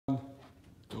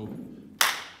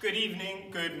Good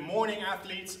evening, good morning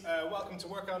athletes. Welcome to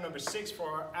workout number 6 for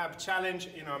our ab challenge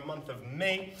in our month of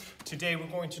May. Today we're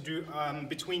going to do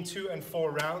between 2 and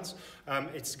 4 rounds.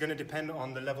 It's going to depend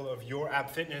on the level of your ab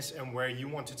fitness and where you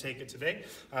want to take it today.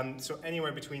 So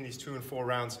anywhere between these 2 and 4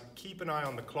 rounds, keep an eye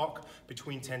on the clock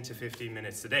between 10 to 15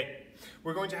 minutes today.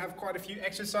 We're going to have quite a few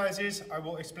exercises. I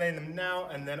will explain them now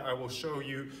and then I will show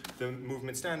you the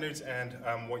movement standards and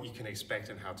what you can expect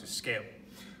and how to scale.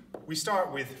 We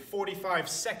start with 45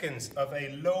 seconds of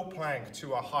a low plank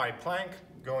to a high plank,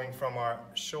 going from our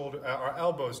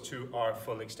elbows to our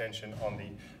full extension on the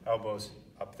elbows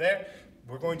up there.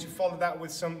 We're going to follow that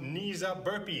with some knees up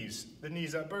burpees. The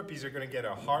knees up burpees are going to get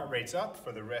our heart rates up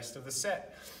for the rest of the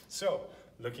set. So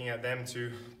looking at them to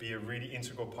be a really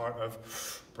integral part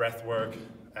of breath work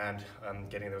and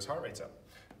getting those heart rates up.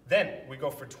 Then we go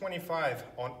for 25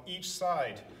 on each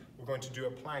side. We're going to do a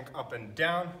plank up and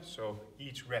down, so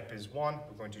each rep is 1.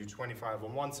 We're going to do 25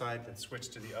 on one side, then switch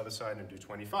to the other side and do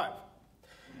 25.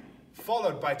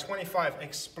 Followed by 25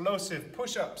 explosive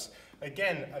push-ups.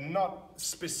 Again, not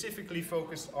specifically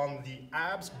focused on the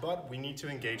abs, but we need to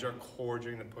engage our core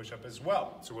during the push-up as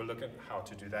well. So we'll look at how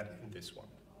to do that in this one.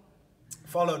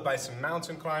 Followed by some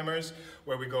mountain climbers,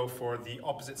 where we go for the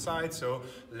opposite side, so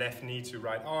left knee to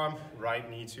right arm, right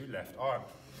knee to left arm.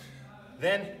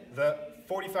 Then the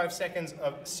 45 seconds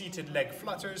of seated leg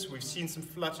flutters. We've seen some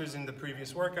flutters in the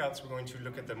previous workouts. We're going to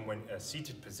look at them when a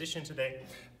seated position today.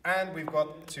 And we've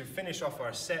got to finish off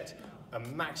our set a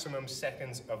maximum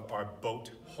seconds of our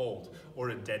boat hold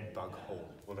or a dead bug hold.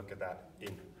 We'll look at that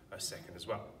in a second as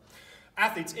well.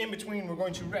 Athletes, in between, we're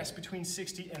going to rest between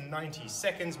 60 and 90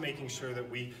 seconds, making sure that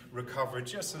we recover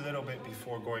just a little bit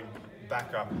before going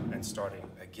back up and starting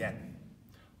again.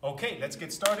 Okay, let's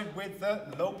get started with the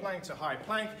low plank to high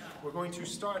plank. We're going to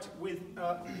start with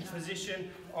a position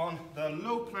on the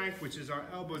low plank, which is our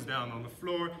elbows down on the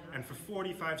floor. And for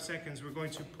 45 seconds, we're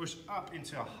going to push up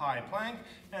into a high plank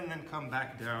and then come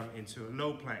back down into a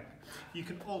low plank. You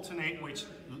can alternate which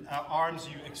arms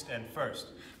you extend first.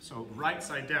 So right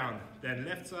side down, then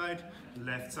left side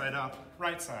up,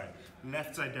 right side.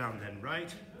 Left side down, then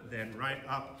right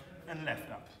up, and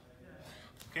left up.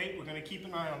 Okay, we're going to keep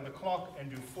an eye on the clock and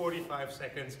do 45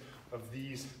 seconds of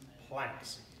these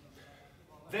planks.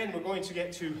 Then we're going to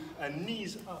get to a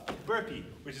knees up burpee,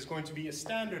 which is going to be a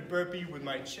standard burpee with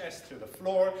my chest to the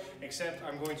floor, except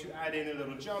I'm going to add in a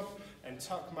little jump and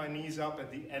tuck my knees up at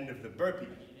the end of the burpee.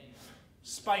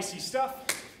 Spicy stuff,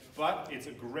 but it's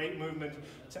a great movement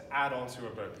to add on to a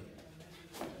burpee.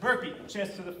 Burpee,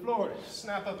 chest to the floor,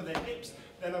 snap up at the hips,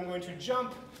 then I'm going to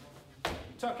jump,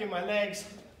 tuck in my legs,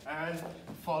 and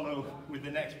follow with the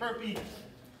next burpee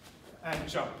and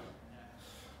jump.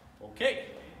 Okay,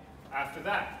 after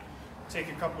that, take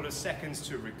a couple of seconds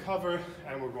to recover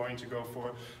and we're going to go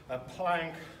for a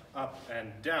plank up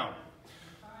and down.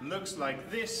 Looks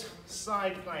like this.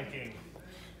 Side planking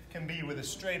can be with a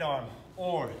straight arm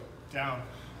or down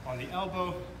on the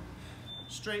elbow.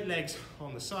 Straight legs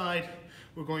on the side.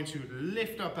 We're going to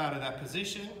lift up out of that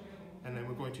position and then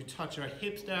we're going to touch our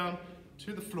hips down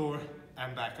to the floor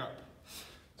and back up.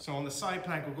 So on the side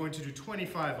plank, we're going to do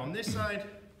 25 on this side.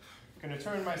 I'm going to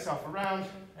turn myself around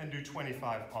and do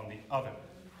 25 on the other.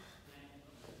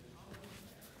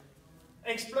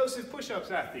 Explosive push-ups,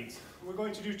 athletes. We're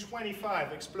going to do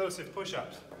 25 explosive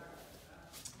push-ups.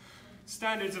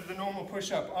 Standards of the normal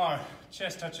push-up are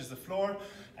chest touches the floor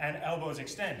and elbows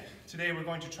extend. Today we're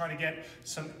going to try to get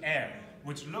some air,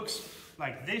 which looks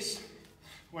like this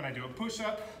when I do a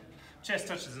push-up. Chest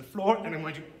touches the floor, and I'm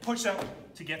going to push up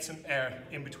to get some air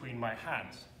in between my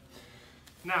hands.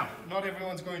 Now, not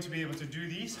everyone's going to be able to do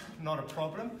these, not a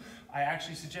problem. I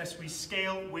actually suggest we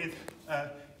scale with an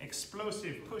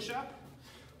explosive push-up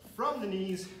from the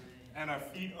knees, and our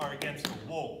feet are against the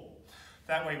wall.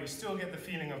 That way we still get the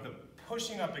feeling of the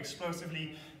pushing up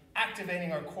explosively,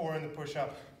 activating our core in the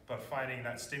push-up, but finding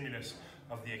that stimulus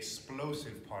of the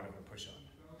explosive part of the push-up.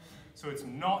 So it's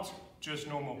not just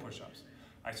normal push-ups.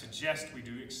 I suggest we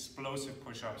do explosive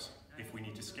push-ups if we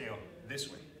need to scale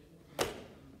this way.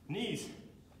 Knees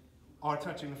are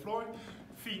touching the floor,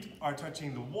 feet are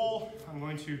touching the wall. I'm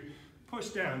going to push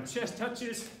down, chest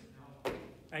touches,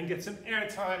 and get some air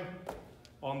time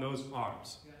on those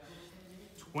arms.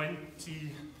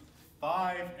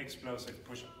 25 explosive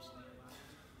push-ups.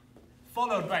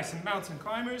 Followed by some mountain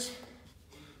climbers.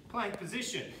 Plank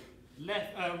position,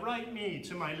 right knee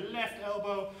to my left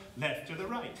elbow, left to the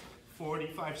right.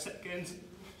 45 seconds,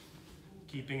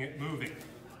 keeping it moving.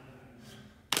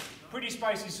 Pretty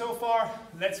spicy so far.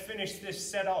 Let's finish this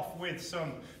set off with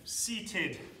some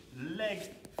seated leg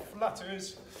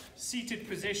flutters. Seated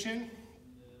position,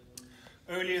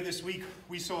 Earlier this week,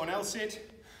 we saw an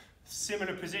L-sit,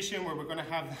 similar position where we're going to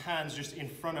have the hands just in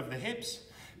front of the hips,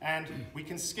 and we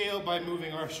can scale by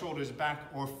moving our shoulders back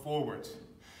or forward.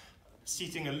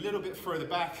 Seating a little bit further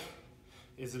back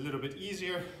is a little bit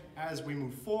easier. As we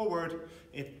move forward,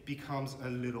 it becomes a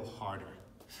little harder.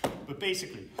 But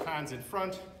basically, hands in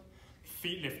front,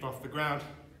 feet lift off the ground,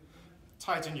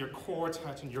 tighten your core,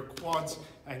 tighten your quads,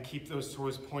 and keep those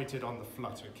toes pointed on the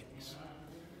flutter kicks.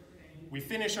 We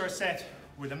finish our set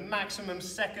with a maximum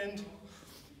second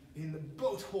in the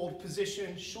boat hold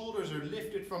position. Shoulders are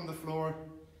lifted from the floor,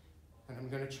 and I'm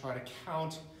going to try to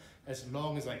count as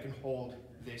long as I can hold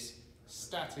this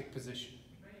static position.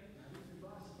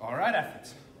 All right,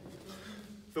 athletes.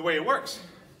 The way it works.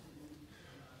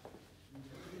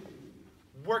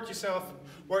 Work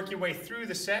your way through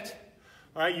the set.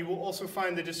 All right, you will also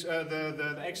find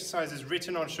the exercises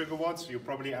written on SugarWOD, so you'll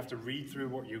probably have to read through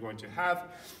what you're going to have.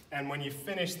 And when you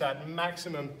finish that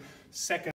maximum second